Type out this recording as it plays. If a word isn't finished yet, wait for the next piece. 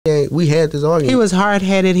like we had this argument. He was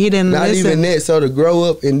hard-headed. He didn't Not listen. even that. So to grow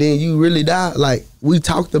up and then you really die, like we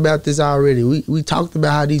talked about this already. We talked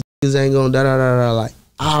about how these niggas ain't gonna da. Like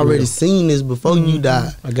I already seen this before you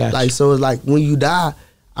died. I got you. Like so it's like when you die,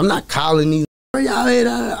 I'm not calling these. Where y'all at?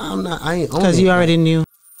 I ain't on it. Because you already knew.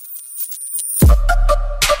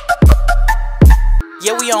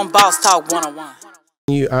 Yeah, we on Boss Talk 101.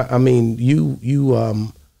 I mean, you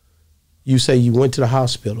say you went to the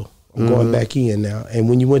hospital. I'm going back in now. And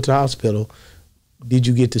when you went to the hospital, did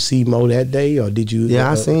you get to see Mo that day, or did you? Yeah,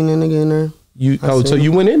 I seen that nigga in there. So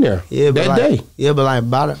you went in there? Yeah, that day. Yeah, but like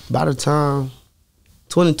by the time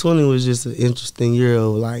 2020 was just an interesting year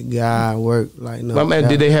of like God work. Like no, My man,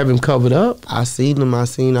 did they have him covered up? I seen him. I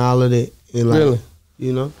seen all of that. And like, Really?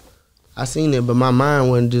 You know, I seen it, but my mind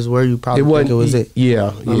wasn't just where you probably think it was at.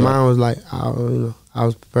 Yeah, my mind was like, I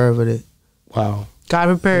was prepared for that. Wow. God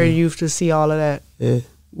prepared you to see all of that. Yeah.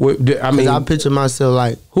 I mean, I picture myself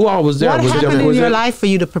like, who all was there? What happened in your life for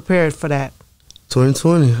you to prepare for that?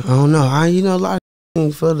 2020. I don't know. A lot of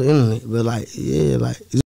things for the internet, but like, yeah, like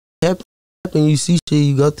it's happen. You see shit,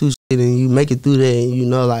 you go through shit, and you make it through that, and you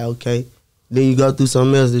know, like, okay. Then you go through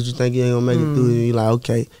something else that you think you ain't gonna make it through, and you like,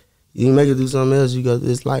 okay. You make it through something else, you go.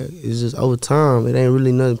 It's like it's just over time. It ain't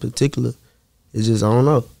really nothing particular. It's just I don't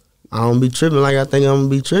know. I don't be tripping like I think I'm gonna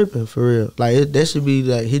be tripping for real. Like that should be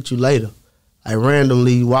like hit you later. Like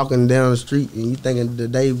randomly walking down the street and you thinking the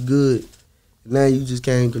day good. Now you just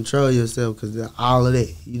can't control yourself because all of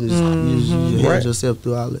that. You just had yourself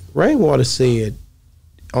through all that. Rainwater said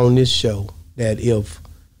on this show that if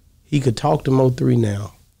he could talk to Mo3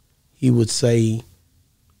 now, he would say,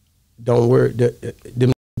 "Don't worry,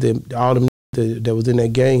 all them that was in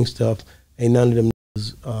that gang stuff, ain't none of them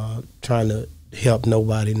trying to help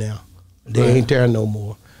nobody now. They ain't there no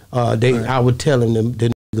more. I would tell him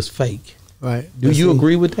the niggas fake." Right. Do you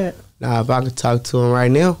agree with that? Nah, if I could talk to him right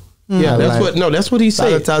now. Yeah, that's what he said.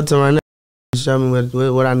 If I could talk to him right now, show me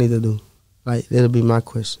what I need to do. Like that'll be my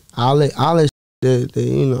question. All that that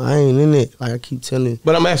I ain't in it. Like I keep telling you.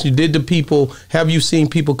 But I'm asking you, have you seen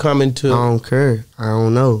people coming to? I don't care. I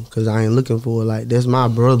don't know because I ain't looking for it. Like that's my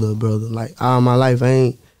brother. Like all my life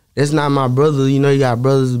that's not my brother. You know you got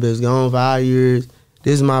brothers that's gone 5 years.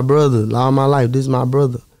 This is my brother. All my life, this is my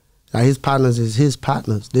brother. Like his partners is his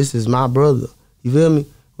partners. This is my brother. You feel me?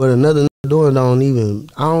 What another nigga doing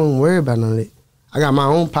I don't worry about none of that. I got my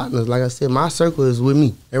own partners. Like I said, my circle is with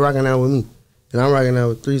me. They rocking out with me. And I'm rocking out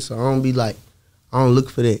with 3, so I don't be like, I don't look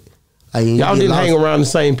for that. Like, y'all didn't hang around the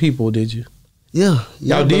same people, did you? Yeah.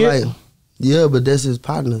 Y'all did? Like, but that's his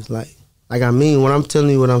partners. Like I mean, what I'm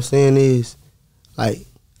telling you, what I'm saying is, like,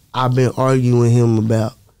 I've been arguing with him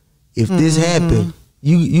about if this happened,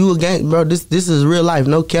 you again, bro. This is real life,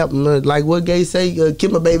 no cap. Like what Gay say,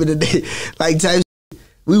 kill my baby today. Like type.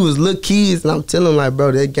 We was little kids, and I'm telling him like,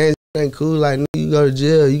 bro, that gang ain't cool. Like you go to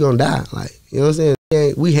jail, you gonna die. Like you know what I'm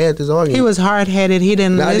saying? We had this argument. He was hard-headed. He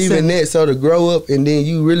didn't Not listen. even that. So to grow up and then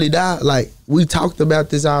you really die. Like we talked about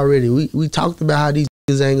this already. We talked about how these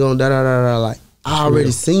niggas ain't gonna da. Like I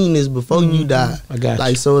already seen this before you died. I got you.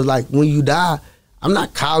 Like so it's like when you die, I'm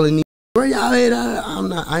not calling these. Where y'all at? I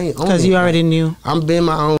ain't on it. Because you already knew. I'm been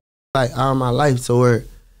my own like all my life, so where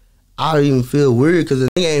I don't even feel weird because the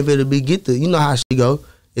nigga ain't finna be get the. You know how she go.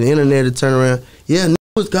 And the internet to turn around. Yeah, nigga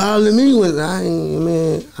was calling me when I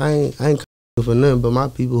ain't calling for nothing. But my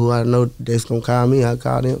people who I know that's gonna call me, I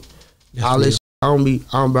call them. That's all this shit, I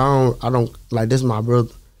don't like. That's my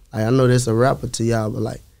brother. Like I know that's a rapper to y'all, but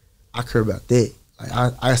like I care about that.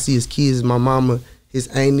 Like I see his kids, my mama, his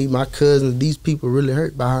auntie, my cousins. These people really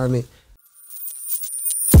hurt behind it.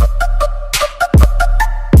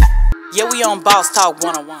 Yeah, we on Boss Talk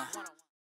 101.